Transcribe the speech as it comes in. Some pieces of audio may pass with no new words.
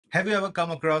Have you ever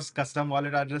come across custom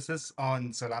wallet addresses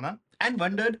on Solana and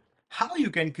wondered how you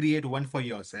can create one for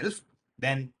yourself?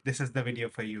 Then this is the video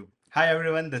for you. Hi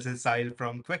everyone, this is Sahil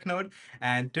from QuickNode,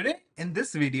 and today in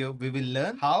this video we will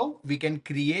learn how we can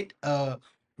create a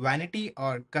vanity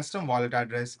or custom wallet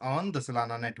address on the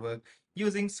Solana network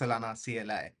using Solana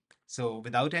CLI. So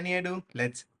without any ado,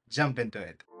 let's jump into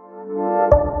it.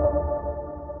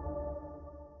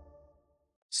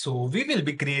 So we will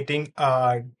be creating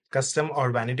a custom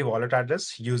or vanity wallet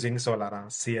address using Solana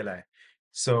CLI.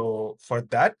 So for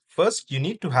that, first you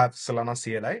need to have Solana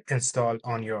CLI installed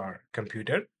on your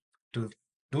computer. To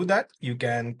do that, you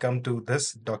can come to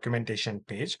this documentation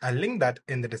page. I'll link that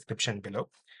in the description below.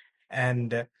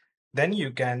 And then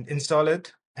you can install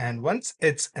it. And once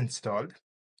it's installed,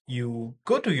 you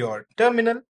go to your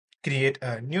terminal, create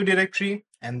a new directory,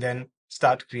 and then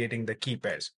start creating the key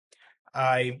pairs.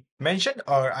 I mentioned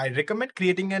or I recommend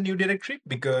creating a new directory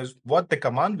because what the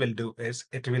command will do is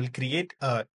it will create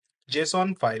a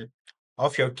JSON file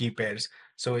of your key pairs.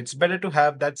 So it's better to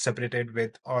have that separated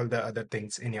with all the other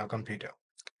things in your computer.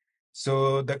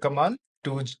 So the command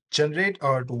to generate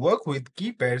or to work with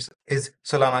key pairs is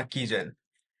Solana keygen.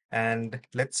 And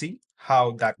let's see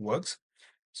how that works.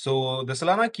 So the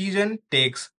Solana keygen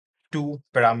takes two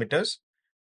parameters.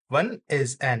 One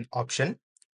is an option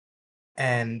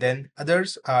and then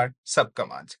others are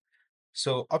subcommands.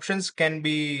 So options can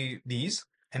be these,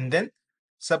 and then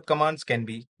subcommands can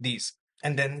be these.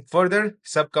 And then further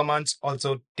subcommands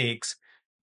also takes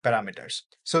parameters.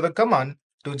 So the command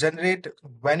to generate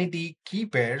vanity key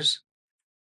pairs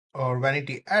or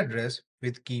vanity address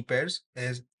with key pairs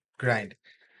is grind.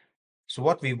 So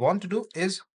what we want to do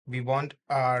is we want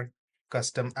our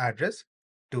custom address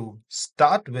to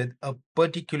start with a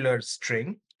particular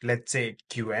string, let's say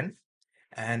QN,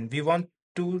 and we want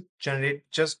to generate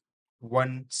just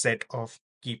one set of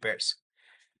key pairs.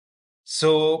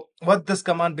 So what this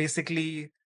command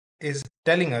basically is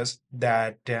telling us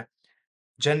that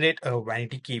generate a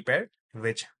vanity key pair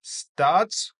which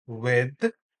starts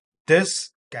with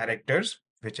this characters,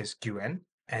 which is QN,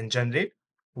 and generate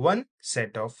one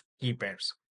set of key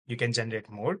pairs. You can generate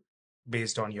more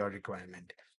based on your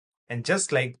requirement. And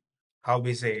just like how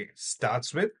we say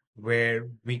starts with, where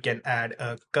we can add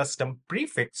a custom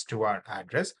prefix to our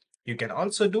address, you can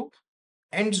also do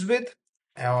ends with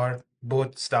or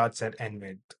both starts and end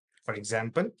with. For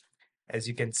example, as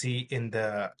you can see in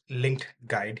the linked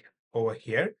guide over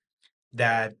here,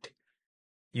 that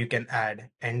you can add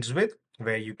ends with,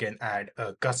 where you can add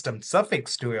a custom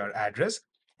suffix to your address,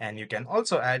 and you can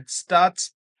also add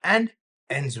starts and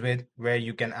ends with, where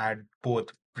you can add both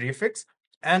prefix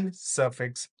and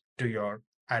suffix to your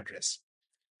address.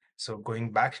 So going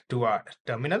back to our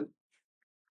terminal,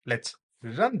 let's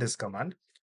run this command.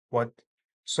 What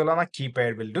Solana key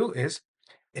pair will do is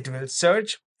it will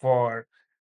search for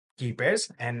key pairs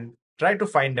and try to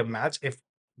find a match if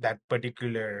that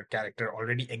particular character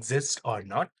already exists or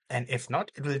not. And if not,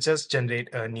 it will just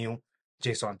generate a new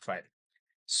JSON file.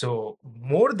 So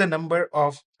more the number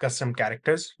of custom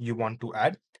characters you want to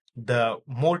add, the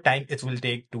more time it will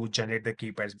take to generate the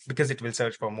key pairs because it will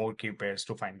search for more key pairs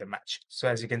to find the match. So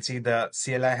as you can see, the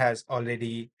CLI has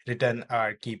already written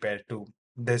our key pair to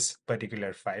this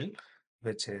particular file,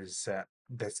 which is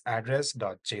this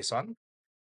address.json.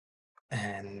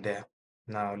 And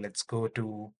now let's go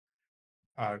to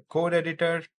our code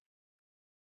editor,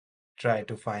 try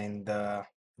to find the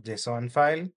JSON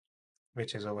file,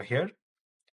 which is over here.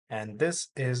 And this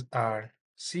is our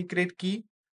secret key.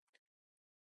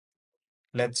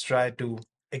 Let's try to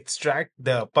extract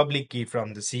the public key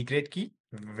from the secret key,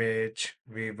 which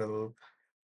we will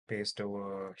paste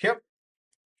over here.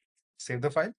 Save the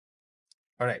file.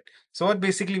 All right. So what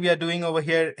basically we are doing over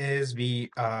here is we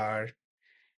are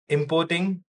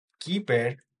importing key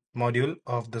pair module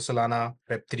of the Solana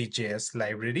Web3.js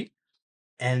library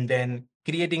and then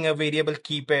creating a variable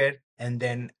key pair and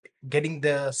then getting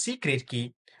the secret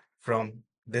key from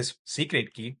this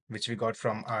secret key, which we got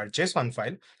from our JSON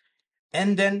file,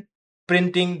 and then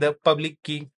printing the public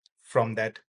key from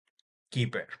that key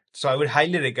pair. So I would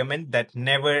highly recommend that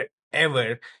never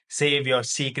ever save your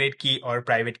secret key or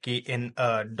private key in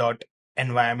a dot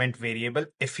environment variable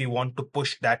if you want to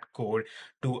push that code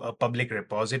to a public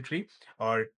repository,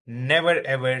 or never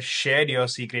ever share your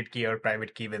secret key or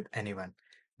private key with anyone.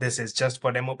 This is just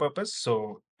for demo purpose.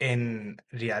 So in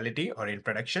reality or in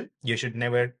production, you should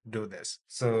never do this.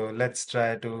 So let's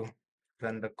try to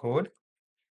run the code.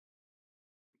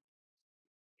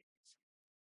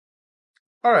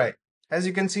 All right, as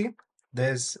you can see,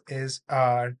 this is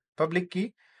our public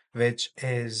key, which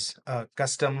is a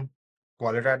custom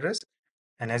wallet address.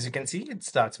 And as you can see, it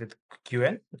starts with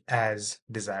QN as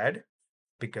desired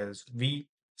because we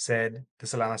said the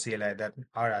Solana CLI that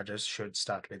our address should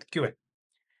start with QN.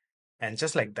 And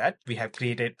just like that, we have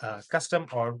created a custom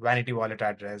or vanity wallet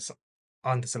address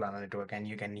on the Solana network, and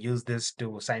you can use this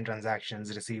to sign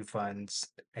transactions, receive funds,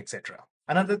 etc.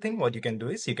 Another thing, what you can do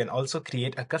is you can also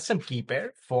create a custom key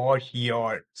pair for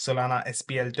your Solana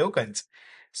SPL tokens.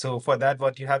 So for that,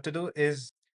 what you have to do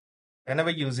is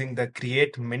whenever using the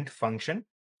create mint function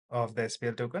of the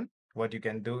SPL token, what you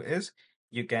can do is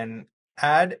you can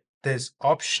add this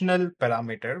optional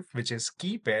parameter, which is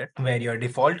key pair, where your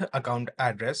default account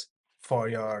address for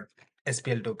your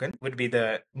SPL token would be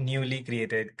the newly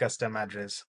created custom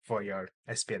address for your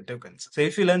SPL tokens. So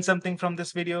if you learned something from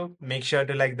this video, make sure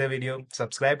to like the video,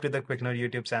 subscribe to the QuickNode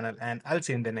YouTube channel, and I'll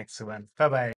see you in the next one. Bye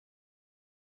bye.